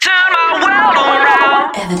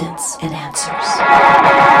evidence and answers.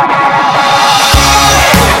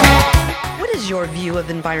 What is your view of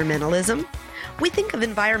environmentalism? We think of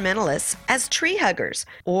environmentalists as tree huggers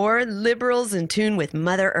or liberals in tune with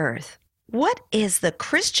Mother Earth. What is the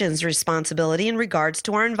Christian's responsibility in regards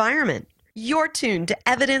to our environment? You're tuned to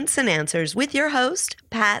Evidence and Answers with your host,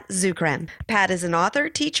 Pat Zucran. Pat is an author,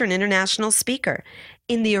 teacher, and international speaker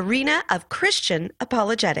in the arena of Christian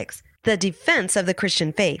apologetics, the defense of the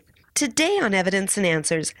Christian faith. Today on Evidence and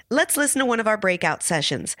Answers, let's listen to one of our breakout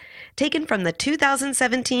sessions, taken from the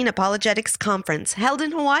 2017 Apologetics Conference held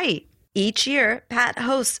in Hawaii. Each year, Pat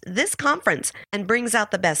hosts this conference and brings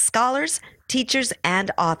out the best scholars, teachers,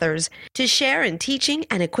 and authors to share in teaching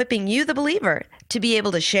and equipping you, the believer, to be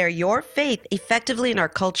able to share your faith effectively in our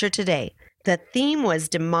culture today. The theme was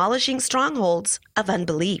demolishing strongholds of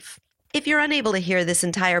unbelief. If you're unable to hear this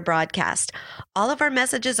entire broadcast, all of our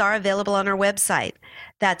messages are available on our website.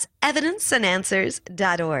 That's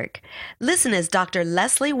evidenceandanswers.org. Listen as Dr.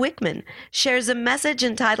 Leslie Wickman shares a message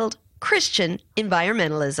entitled Christian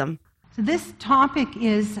Environmentalism. So this topic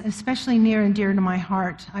is especially near and dear to my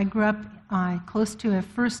heart. I grew up close to a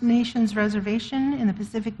First Nations reservation in the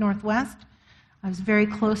Pacific Northwest. I was very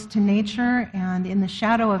close to nature and in the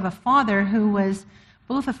shadow of a father who was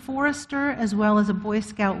both a forester as well as a Boy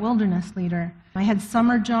Scout wilderness leader. I had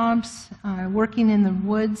summer jobs working in the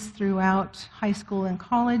woods throughout high school and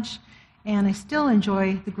college, and I still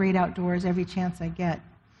enjoy the great outdoors every chance I get.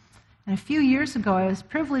 And a few years ago, I was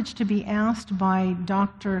privileged to be asked by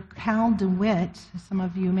Dr. Cal DeWitt, some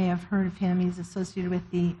of you may have heard of him, he's associated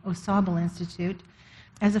with the Osable Institute,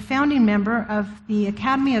 as a founding member of the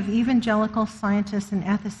Academy of Evangelical Scientists and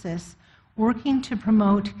Ethicists, working to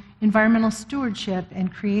promote environmental stewardship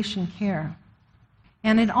and creation care.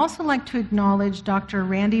 And I'd also like to acknowledge Dr.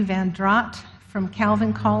 Randy Van Draat from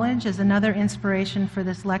Calvin College as another inspiration for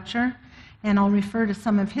this lecture, and I'll refer to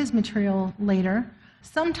some of his material later.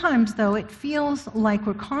 Sometimes, though, it feels like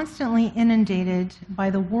we're constantly inundated by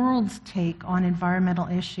the world's take on environmental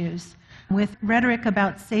issues, with rhetoric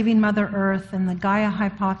about saving Mother Earth and the Gaia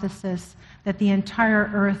hypothesis that the entire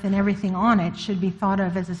Earth and everything on it should be thought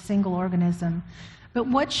of as a single organism. But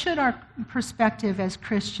what should our perspective as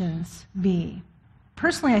Christians be?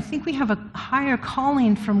 Personally, I think we have a higher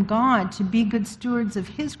calling from God to be good stewards of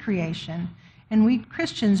His creation, and we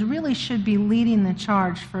Christians really should be leading the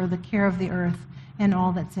charge for the care of the earth and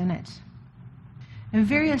all that's in it. And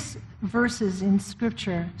various verses in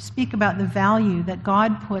Scripture speak about the value that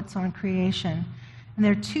God puts on creation. And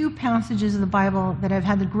there are two passages of the Bible that have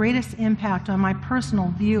had the greatest impact on my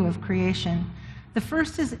personal view of creation. The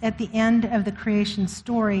first is at the end of the creation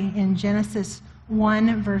story in Genesis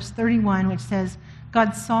 1, verse 31, which says,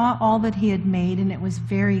 God saw all that He had made, and it was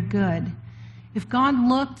very good. If God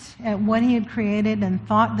looked at what He had created and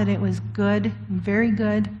thought that it was good, very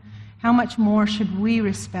good, how much more should we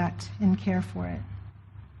respect and care for it?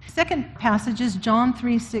 Second passage is John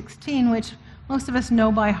 3:16, which most of us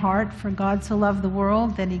know by heart. For God so loved the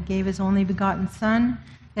world that He gave His only begotten Son,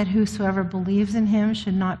 that whosoever believes in Him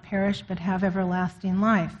should not perish but have everlasting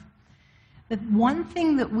life. The one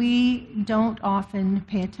thing that we don't often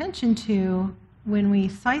pay attention to when we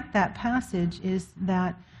cite that passage is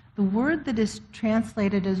that the word that is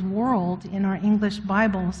translated as world in our English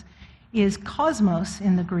Bibles is cosmos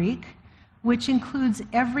in the Greek, which includes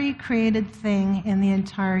every created thing in the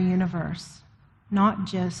entire universe, not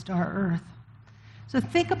just our earth. So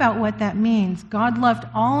think about what that means. God loved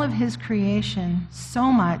all of His creation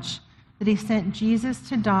so much that He sent Jesus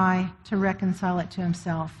to die to reconcile it to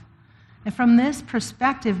Himself. And from this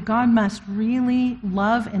perspective, God must really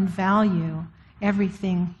love and value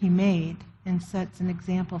everything He made and sets an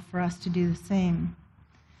example for us to do the same.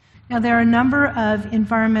 Now, there are a number of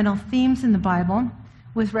environmental themes in the Bible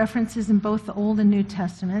with references in both the Old and New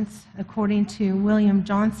Testaments, according to William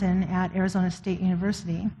Johnson at Arizona State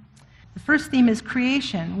University. The first theme is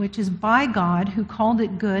creation, which is by God, who called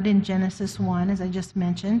it good in Genesis 1, as I just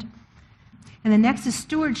mentioned. And the next is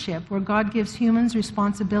stewardship, where God gives humans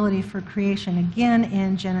responsibility for creation, again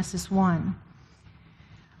in Genesis 1.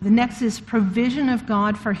 The next is provision of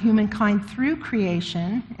God for humankind through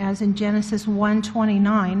creation, as in Genesis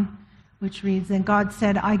 1:29, which reads, "Then God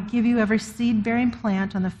said, I give you every seed-bearing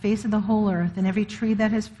plant on the face of the whole earth, and every tree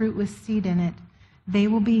that has fruit with seed in it. They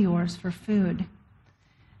will be yours for food."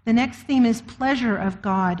 The next theme is pleasure of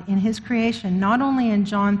God in His creation, not only in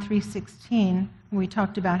John 3:16, where we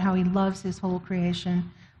talked about how He loves His whole creation,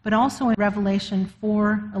 but also in Revelation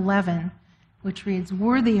 4:11, which reads,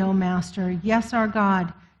 "Worthy, O Master, yes, our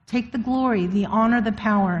God, take the glory, the honor, the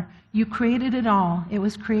power. You created it all. It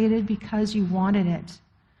was created because you wanted it."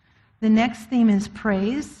 The next theme is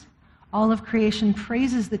praise. All of creation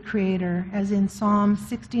praises the Creator, as in Psalm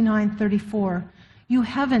 69:34. You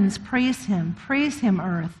heavens, praise Him,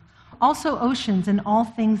 earth, also oceans and all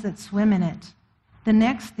things that swim in it. The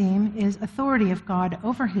next theme is authority of God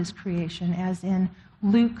over His creation, as in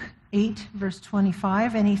Luke 8, verse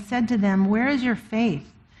 25. And He said to them, where is your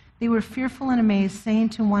faith? They were fearful and amazed, saying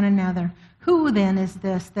to one another, who then is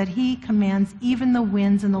this that He commands even the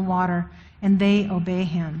winds and the water, and they obey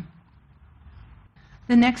Him?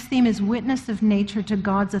 The next theme is witness of nature to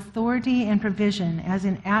God's authority and provision, as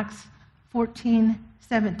in Acts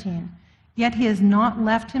 14:17. Yet He has not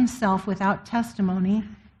left Himself without testimony.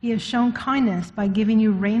 He has shown kindness by giving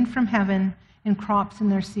you rain from heaven and crops in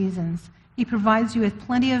their seasons. He provides you with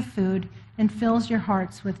plenty of food and fills your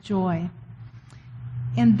hearts with joy.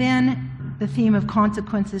 And then the theme of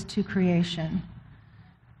consequences to creation,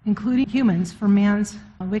 including humans for man's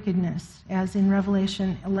wickedness, as in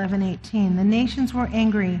Revelation 11:18. The nations were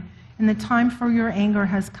angry, and the time for your anger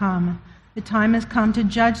has come. The time has come to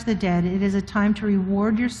judge the dead. It is a time to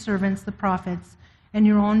reward your servants, the prophets, and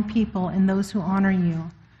your own people and those who honor you.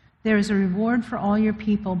 There is a reward for all your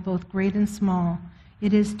people, both great and small.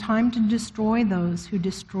 It is time to destroy those who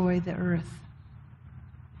destroy the earth.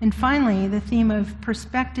 And finally, the theme of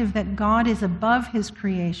perspective that God is above His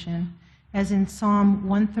creation, as in Psalm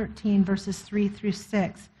 113, verses 3 through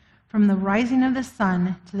 6. From the rising of the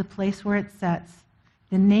sun to the place where it sets,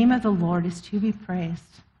 the name of the Lord is to be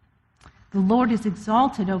praised. The Lord is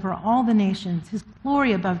exalted over all the nations, His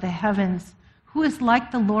glory above the heavens. Who is like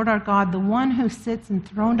the Lord our God, the one who sits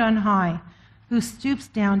enthroned on high, who stoops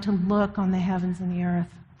down to look on the heavens and the earth?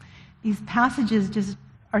 These passages just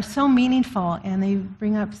are so meaningful, and they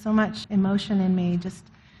bring up so much emotion in me, just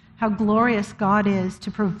how glorious God is to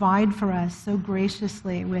provide for us so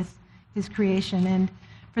graciously with His creation. And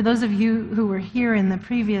for those of you who were here in the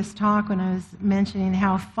previous talk when I was mentioning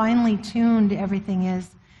how finely tuned everything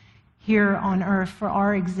is here on earth for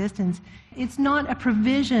our existence, it's not a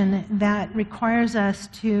provision that requires us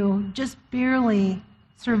to just barely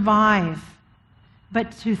survive,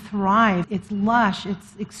 but to thrive. It's lush,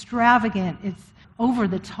 it's extravagant, it's over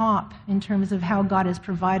the top in terms of how God has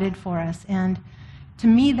provided for us. And to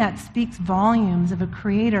me, that speaks volumes of a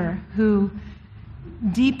Creator who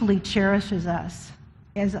deeply cherishes us.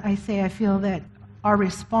 As I say, I feel that our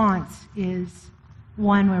response is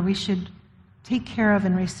one where we should take care of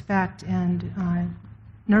and respect and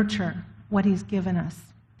nurture what He's given us.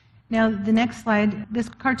 Now, the next slide, this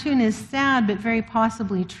cartoon is sad but very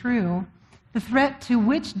possibly true. The threat to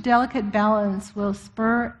which delicate balance will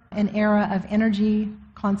spur an era of energy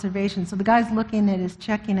conservation. So the guy's looking at his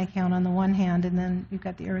checking account on the one hand, and then you've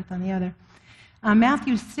got the earth on the other.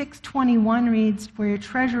 Matthew 6:21 reads, where your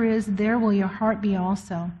treasure is, there will your heart be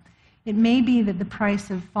also. It may be that the price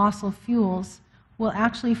of fossil fuels will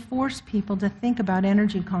actually force people to think about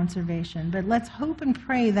energy conservation, but let's hope and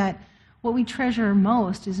pray that what we treasure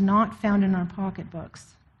most is not found in our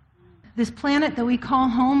pocketbooks. This planet that we call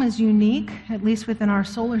home is unique, at least within our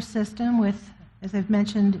solar system, with, as I've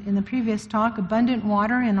mentioned in the previous talk, abundant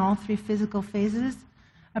water in all three physical phases,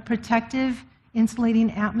 a protective,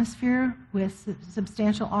 insulating atmosphere with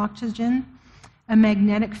substantial oxygen, a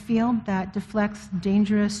magnetic field that deflects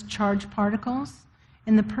dangerous charged particles,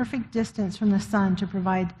 and the perfect distance from the sun to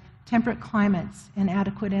provide temperate climates and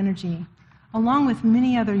adequate energy, along with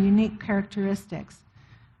many other unique characteristics.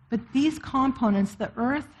 But these components, the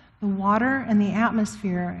earth, the water, and the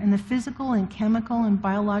atmosphere, and the physical and chemical and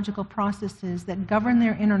biological processes that govern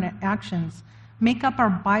their interactions, make up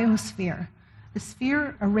our biosphere, the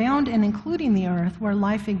sphere around and including the earth where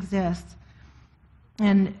life exists.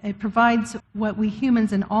 And it provides what we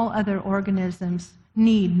humans and all other organisms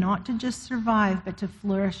need, not to just survive, but to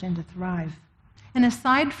flourish and to thrive. And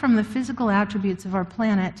aside from the physical attributes of our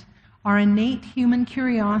planet, our innate human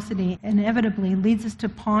curiosity inevitably leads us to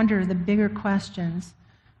ponder the bigger questions,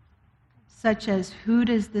 such as who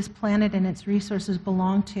does this planet and its resources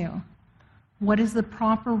belong to? What is the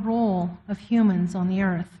proper role of humans on the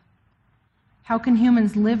earth? How can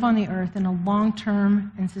humans live on the earth in a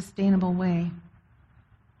long-term and sustainable way?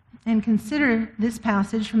 And consider this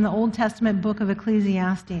passage from the Old Testament book of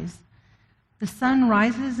Ecclesiastes. The sun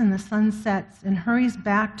rises and the sun sets and hurries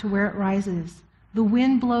back to where it rises. The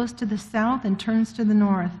wind blows to the south and turns to the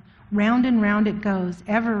north. Round and round it goes,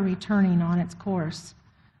 ever returning on its course.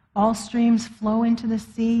 All streams flow into the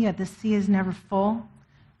sea, yet the sea is never full.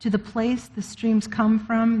 To the place the streams come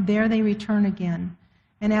from, there they return again.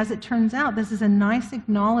 And as it turns out, this is a nice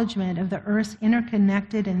acknowledgement of the earth's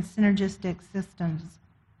interconnected and synergistic systems.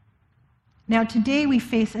 Now, today we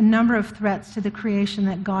face a number of threats to the creation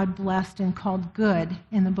that God blessed and called good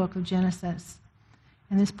in the book of Genesis.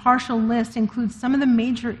 And this partial list includes some of the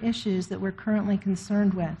major issues that we're currently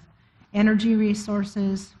concerned with: energy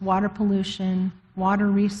resources, water pollution, water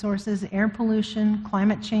resources, air pollution,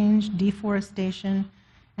 climate change, deforestation,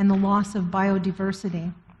 and the loss of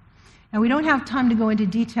biodiversity. Now, we don't have time to go into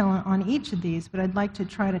detail on each of these, but I'd like to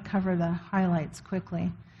try to cover the highlights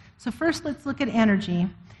quickly. So first, let's look at energy.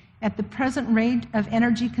 At the present rate of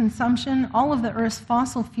energy consumption, all of the Earth's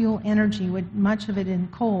fossil fuel energy, with much of it in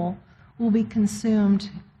coal, will be consumed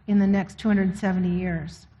in the next 270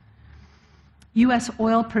 years. U.S.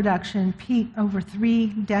 oil production peaked over 3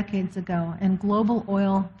 decades ago, and global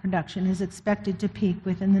oil production is expected to peak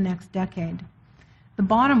within the next decade. The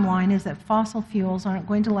bottom line is that fossil fuels aren't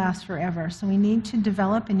going to last forever, so we need to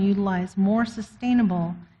develop and utilize more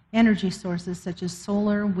sustainable energy sources such as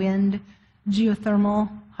solar, wind, geothermal,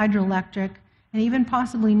 hydroelectric, and even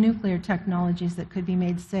possibly nuclear technologies that could be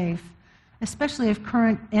made safe, especially if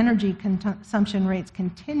current energy consumption rates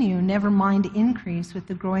continue, never mind increase with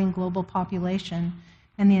the growing global population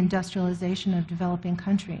and the industrialization of developing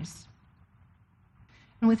countries.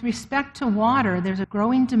 And with respect to water, there's a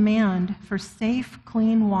growing demand for safe,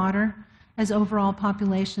 clean water as overall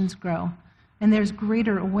populations grow. And there's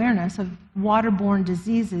greater awareness of waterborne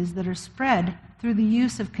diseases that are spread through the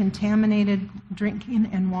use of contaminated drinking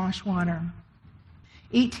and wash water.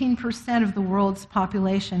 18% of the world's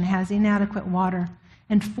population has inadequate water,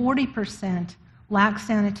 and 40% lack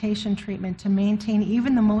sanitation treatment to maintain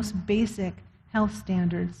even the most basic health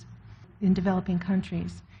standards in developing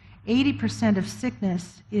countries. 80% of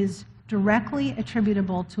sickness is directly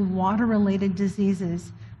attributable to water-related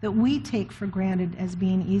diseases that we take for granted as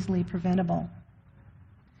being easily preventable.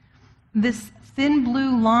 This thin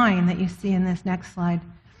blue line that you see in this next slide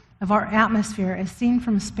of our atmosphere as seen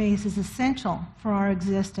from space is essential for our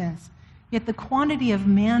existence, yet the quantity of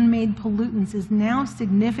man-made pollutants is now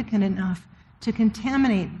significant enough to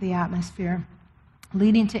contaminate the atmosphere,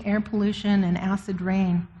 leading to air pollution and acid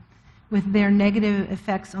rain, with their negative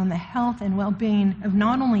effects on the health and well-being of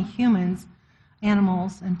not only humans,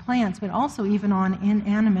 animals, and plants, but also even on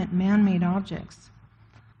inanimate man-made objects.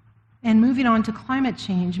 And moving on to climate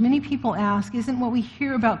change, many people ask, isn't what we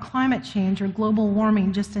hear about climate change or global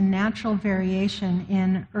warming just a natural variation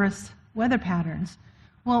in Earth's weather patterns?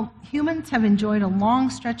 Well, humans have enjoyed a long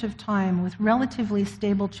stretch of time with relatively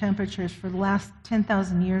stable temperatures for the last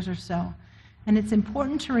 10,000 years or so. And it's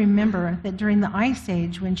important to remember that during the Ice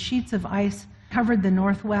Age, when sheets of ice covered the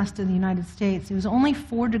northwest of the United States, it was only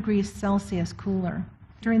 4 degrees Celsius cooler.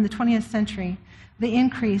 During the 20th century, the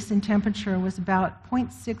increase in temperature was about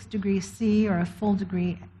 0.6 degrees C or a full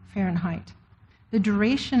degree Fahrenheit. The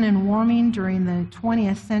duration in warming during the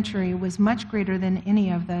 20th century was much greater than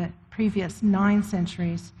any of the previous 9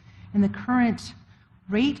 centuries, and the current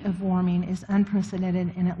rate of warming is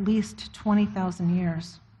unprecedented in at least 20,000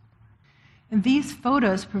 years. And these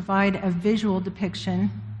photos provide a visual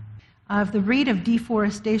depiction of the rate of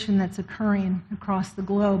deforestation that's occurring across the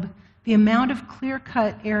globe. The amount of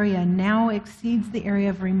clear-cut area now exceeds the area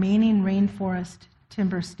of remaining rainforest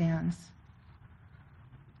timber stands.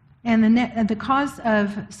 And the cause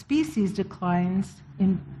of species declines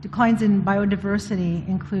in biodiversity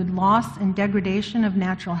include loss and degradation of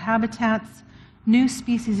natural habitats, new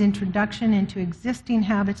species introduction into existing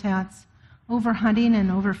habitats, overhunting and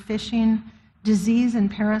overfishing, disease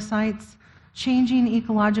and parasites, changing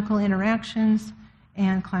ecological interactions,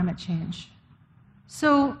 and climate change.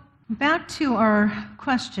 So back to our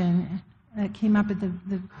question that came up at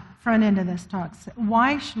the front end of this talk.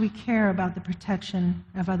 Why should we care about the protection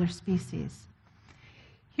of other species?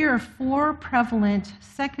 Here are 4 prevalent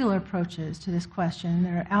secular approaches to this question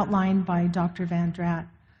that are outlined by Dr. Van Draat.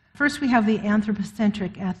 First, we have the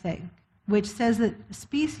anthropocentric ethic, which says that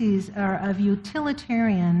species are of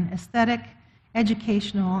utilitarian, aesthetic,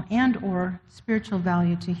 educational, and/or spiritual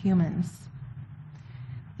value to humans.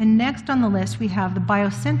 And next on the list, we have the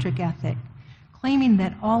biocentric ethic, claiming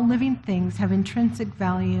that all living things have intrinsic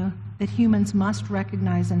value that humans must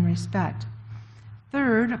recognize and respect.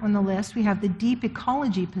 Third on the list, we have the deep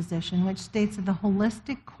ecology position, which states that the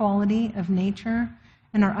holistic quality of nature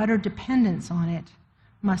and our utter dependence on it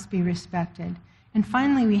must be respected. And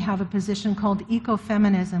finally, we have a position called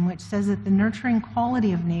ecofeminism, which says that the nurturing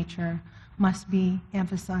quality of nature must be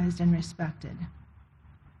emphasized and respected.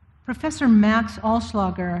 Professor Max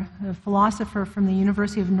Allschlager, a philosopher from the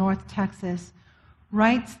University of North Texas,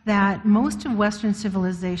 writes that most of Western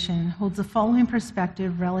civilization holds the following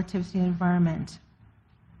perspective relative to the environment.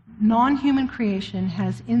 Non-human creation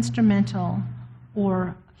has instrumental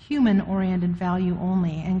or human-oriented value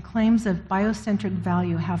only, and claims of biocentric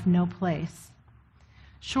value have no place.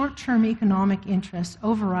 Short-term economic interests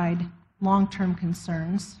override long-term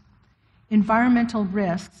concerns. Environmental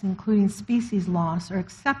risks, including species loss, are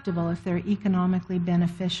acceptable if they're economically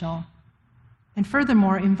beneficial. And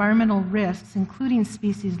furthermore, environmental risks, including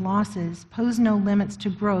species losses, pose no limits to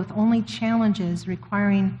growth, only challenges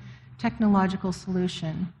requiring technological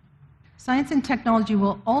solution. Science and technology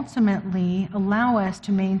will ultimately allow us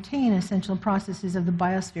to maintain essential processes of the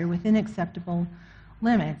biosphere within acceptable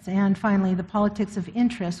limits. And finally, the politics of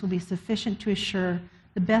interest will be sufficient to assure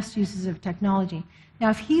the best uses of technology. Now,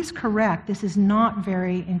 if he's correct, this is not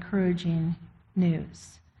very encouraging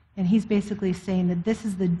news. And he's basically saying that this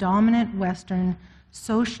is the dominant Western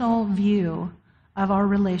social view of our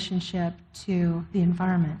relationship to the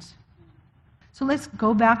environment. So let's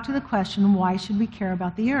go back to the question, why should we care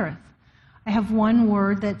about the earth? I have one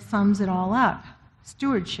word that sums it all up: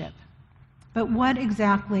 stewardship. But what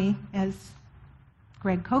exactly, as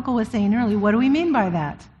Greg Kokel was saying earlier, what do we mean by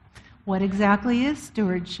that? What exactly is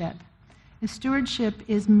stewardship? Stewardship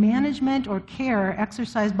is management or care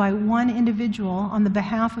exercised by one individual on the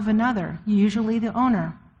behalf of another, usually the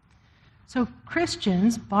owner. So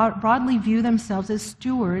Christians broadly view themselves as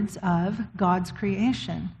stewards of God's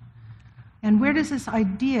creation. And where does this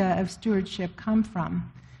idea of stewardship come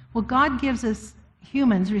from? Well, God gives us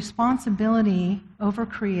humans responsibility over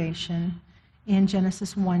creation in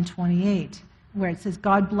Genesis 1:28. Where it says,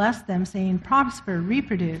 God blessed them, saying, prosper,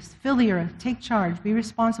 reproduce, fill the earth, take charge, be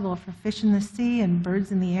responsible for fish in the sea and birds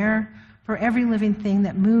in the air, for every living thing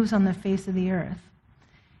that moves on the face of the earth.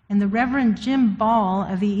 And the Reverend Jim Ball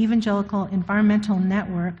of the Evangelical Environmental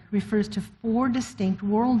Network refers to 4 distinct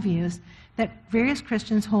worldviews that various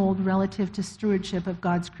Christians hold relative to stewardship of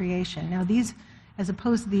God's creation. Now these, as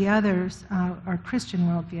opposed to the others, are Christian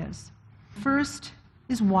worldviews. First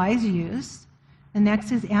is wise use. The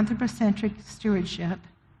next is anthropocentric stewardship.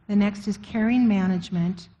 The next is caring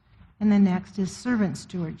management. And the next is servant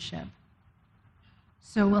stewardship.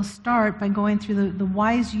 So we'll start by going through the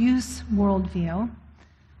wise use worldview.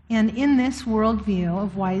 And in this worldview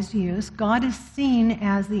of wise use, God is seen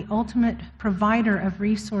as the ultimate provider of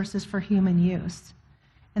resources for human use.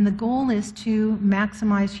 And the goal is to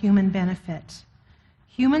maximize human benefit.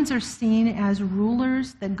 Humans are seen as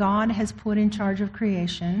rulers that God has put in charge of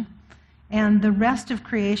creation. And the rest of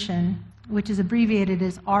creation, which is abbreviated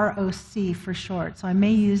as ROC for short, so I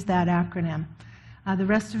may use that acronym. The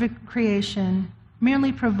rest of creation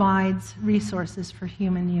merely provides resources for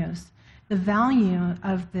human use. The value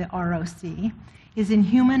of the ROC is in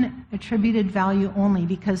human attributed value only,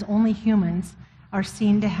 because only humans are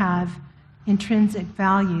seen to have intrinsic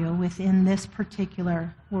value within this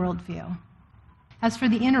particular worldview. As for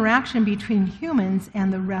the interaction between humans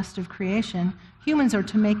and the rest of creation, humans are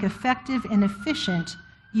to make effective and efficient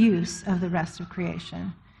use of the rest of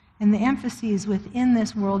creation. And the emphases within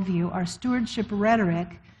this worldview are stewardship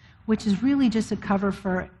rhetoric, which is really just a cover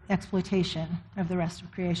for exploitation of the rest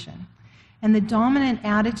of creation. And the dominant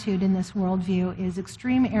attitude in this worldview is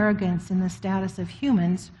extreme arrogance in the status of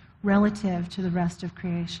humans relative to the rest of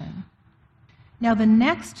creation. Now, the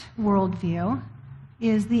next worldview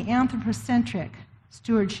is the anthropocentric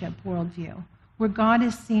stewardship worldview, where God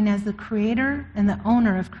is seen as the creator and the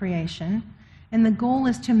owner of creation, and the goal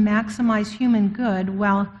is to maximize human good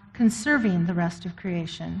while conserving the rest of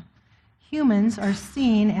creation. Humans are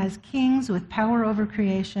seen as kings with power over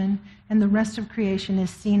creation, and the rest of creation is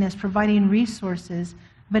seen as providing resources,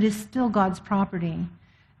 but is still God's property.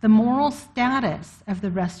 The moral status of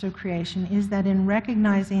the rest of creation is that in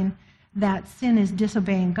recognizing that sin is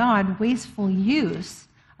disobeying God, wasteful use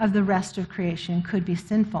of the rest of creation could be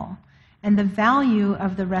sinful. And the value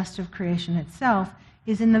of the rest of creation itself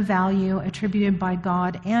is in the value attributed by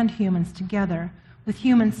God and humans together, with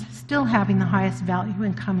humans still having the highest value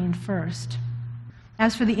and coming first.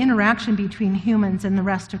 As for the interaction between humans and the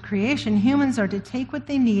rest of creation, humans are to take what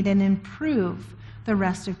they need and improve the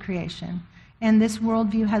rest of creation. And this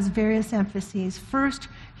worldview has various emphases. First,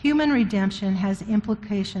 human redemption has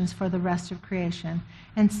implications for the rest of creation.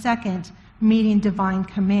 And second, meeting divine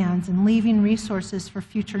commands and leaving resources for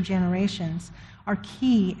future generations are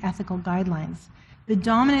key ethical guidelines. The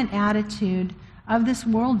dominant attitude of this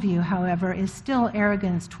worldview, however, is still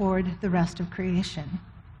arrogance toward the rest of creation.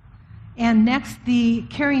 And next, the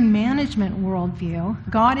caring management worldview.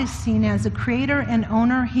 God is seen as a creator and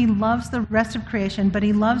owner. He loves the rest of creation, but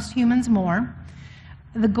he loves humans more.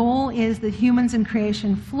 The goal is that humans and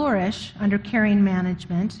creation flourish under caring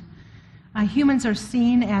management. Humans are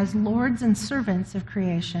seen as lords and servants of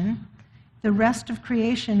creation. The rest of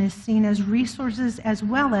creation is seen as resources as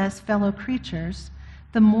well as fellow creatures.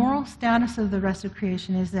 The moral status of the rest of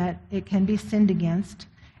creation is that it can be sinned against,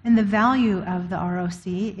 and the value of the ROC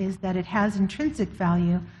is that it has intrinsic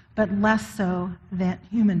value, but less so than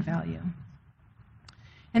human value.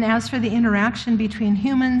 And as for the interaction between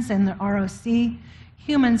humans and the ROC,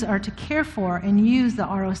 humans are to care for and use the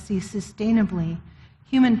ROC sustainably.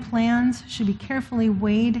 Human plans should be carefully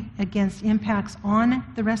weighed against impacts on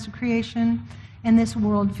the rest of creation, and this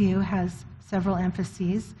worldview has several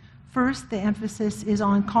emphases. First, the emphasis is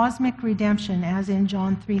on cosmic redemption, as in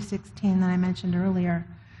John 3:16 that I mentioned earlier.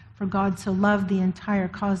 For God so loved the entire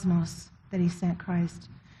cosmos that he sent Christ.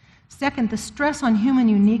 Second, the stress on human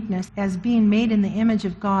uniqueness as being made in the image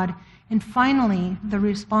of God. And finally, the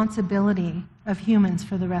responsibility of humans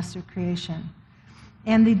for the rest of creation.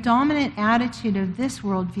 And the dominant attitude of this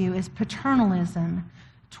worldview is paternalism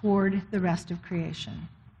toward the rest of creation.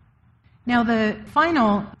 Now, the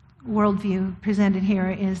final worldview presented here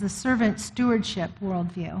is the servant stewardship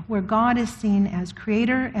worldview, where God is seen as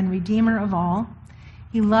creator and redeemer of all.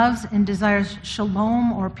 He loves and desires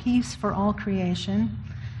shalom or peace for all creation.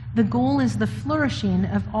 The goal is the flourishing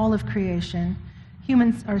of all of creation.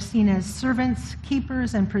 Humans are seen as servants,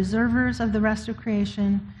 keepers, and preservers of the rest of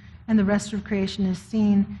creation, and the rest of creation is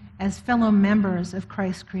seen as fellow members of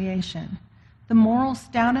Christ's creation. The moral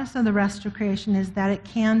status of the rest of creation is that it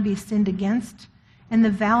can be sinned against, and the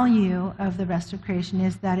value of the rest of creation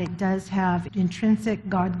is that it does have intrinsic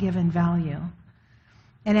God-given value.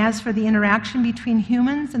 And as for the interaction between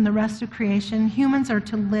humans and the rest of creation, humans are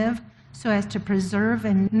to live so as to preserve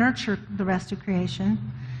and nurture the rest of creation.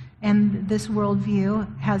 And this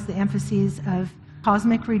worldview has the emphases of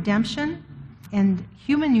cosmic redemption, and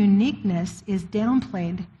human uniqueness is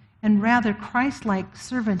downplayed, and rather Christ-like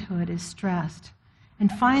servanthood is stressed.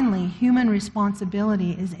 And finally, human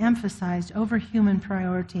responsibility is emphasized over human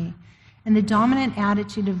priority, and the dominant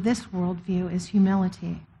attitude of this worldview is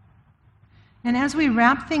humility. And as we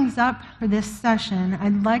wrap things up for this session,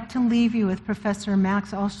 I'd like to leave you with Professor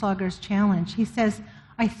Max Allschlager's challenge. He says,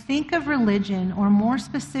 I think of religion, or more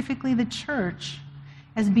specifically the church,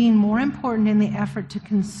 as being more important in the effort to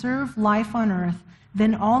conserve life on earth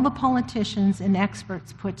than all the politicians and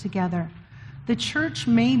experts put together. The church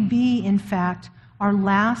may be, in fact, our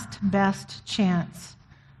last best chance.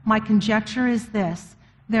 My conjecture is this: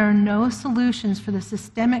 there are no solutions for the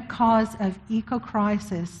systemic cause of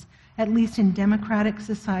eco-crisis, at least in democratic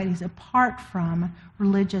societies, apart from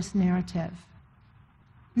religious narrative.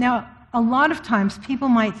 Now, a lot of times people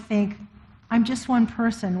might think, I'm just one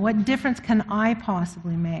person. What difference can I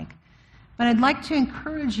possibly make? But I'd like to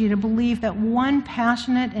encourage you to believe that one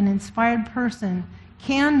passionate and inspired person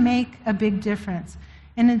can make a big difference.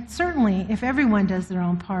 And certainly, if everyone does their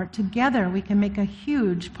own part, together we can make a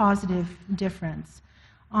huge positive difference.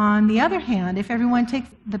 On the other hand, if everyone takes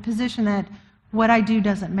the position that what I do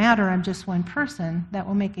doesn't matter, I'm just one person, that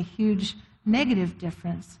will make a huge negative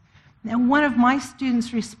difference. And one of my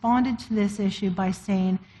students responded to this issue by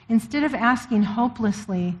saying, instead of asking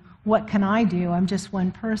hopelessly, what can I do? I'm just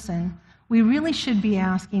one person. We really should be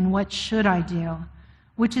asking, what should I do?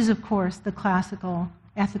 Which is, of course, the classical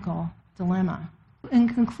ethical dilemma. In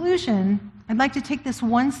conclusion, I'd like to take this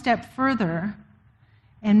one step further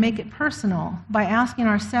and make it personal by asking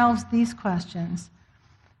ourselves these questions.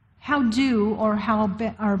 How do,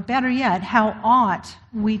 or better yet, how ought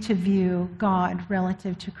we to view God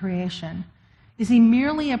relative to creation? Is he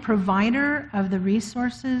merely a provider of the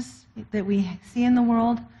resources that we see in the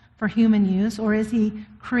world for human use, or is he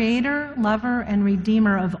creator, lover, and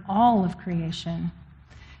redeemer of all of creation?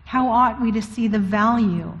 How ought we to see the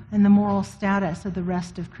value and the moral status of the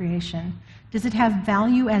rest of creation? Does it have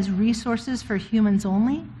value as resources for humans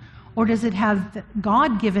only? Or does it have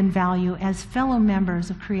God-given value as fellow members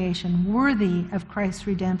of creation, worthy of Christ's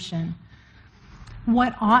redemption?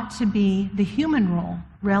 What ought to be the human role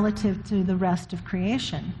relative to the rest of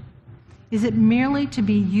creation? Is it merely to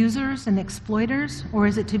be users and exploiters, or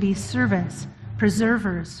is it to be servants,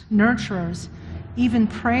 preservers, nurturers, even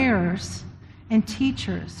prayers and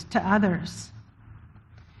teachers to others?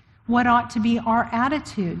 What ought to be our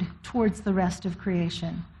attitude towards the rest of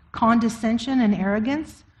creation? Condescension and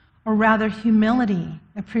arrogance? Or rather humility,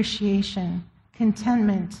 appreciation,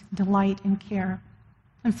 contentment, delight, and care?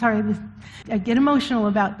 I'm sorry, I get emotional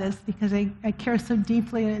about this because I care so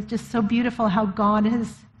deeply, and it's just so beautiful how God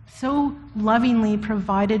has so lovingly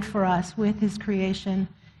provided for us with his creation,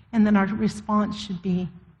 and then our response should be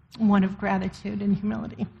one of gratitude and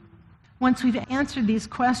humility. Once we've answered these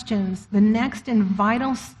questions, the next and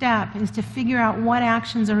vital step is to figure out what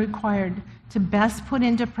actions are required to best put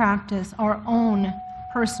into practice our own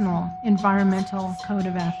personal environmental code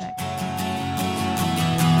of ethics.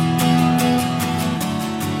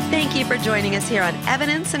 Thank you for joining us here on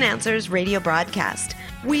Evidence and Answers radio broadcast.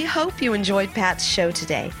 We hope you enjoyed Pat's show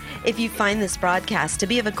today. If you find this broadcast to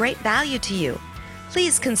be of a great value to you,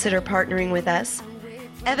 please consider partnering with us.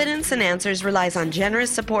 Evidence and Answers relies on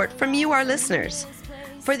generous support from you, our listeners.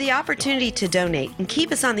 For the opportunity to donate and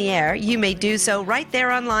keep us on the air, you may do so right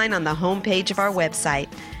there online on the homepage of our website.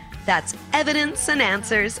 That's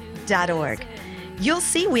evidenceandanswers.org. You'll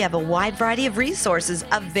see we have a wide variety of resources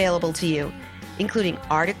available to you, including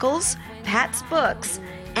articles, Pat's books,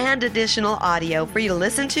 and additional audio for you to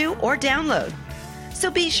listen to or download. So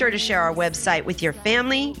be sure to share our website with your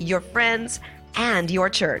family, your friends, and your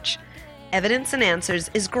church. Evidence and Answers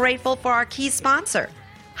is grateful for our key sponsor,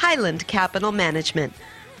 Highland Capital Management,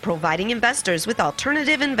 providing investors with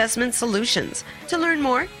alternative investment solutions. To learn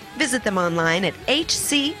more, visit them online at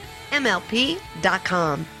hcmlp.com.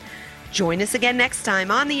 Join us again next time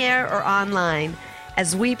on the air or online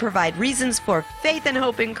as we provide reasons for faith and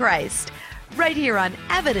hope in Christ, right here on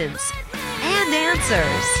Evidence and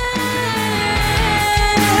Answers.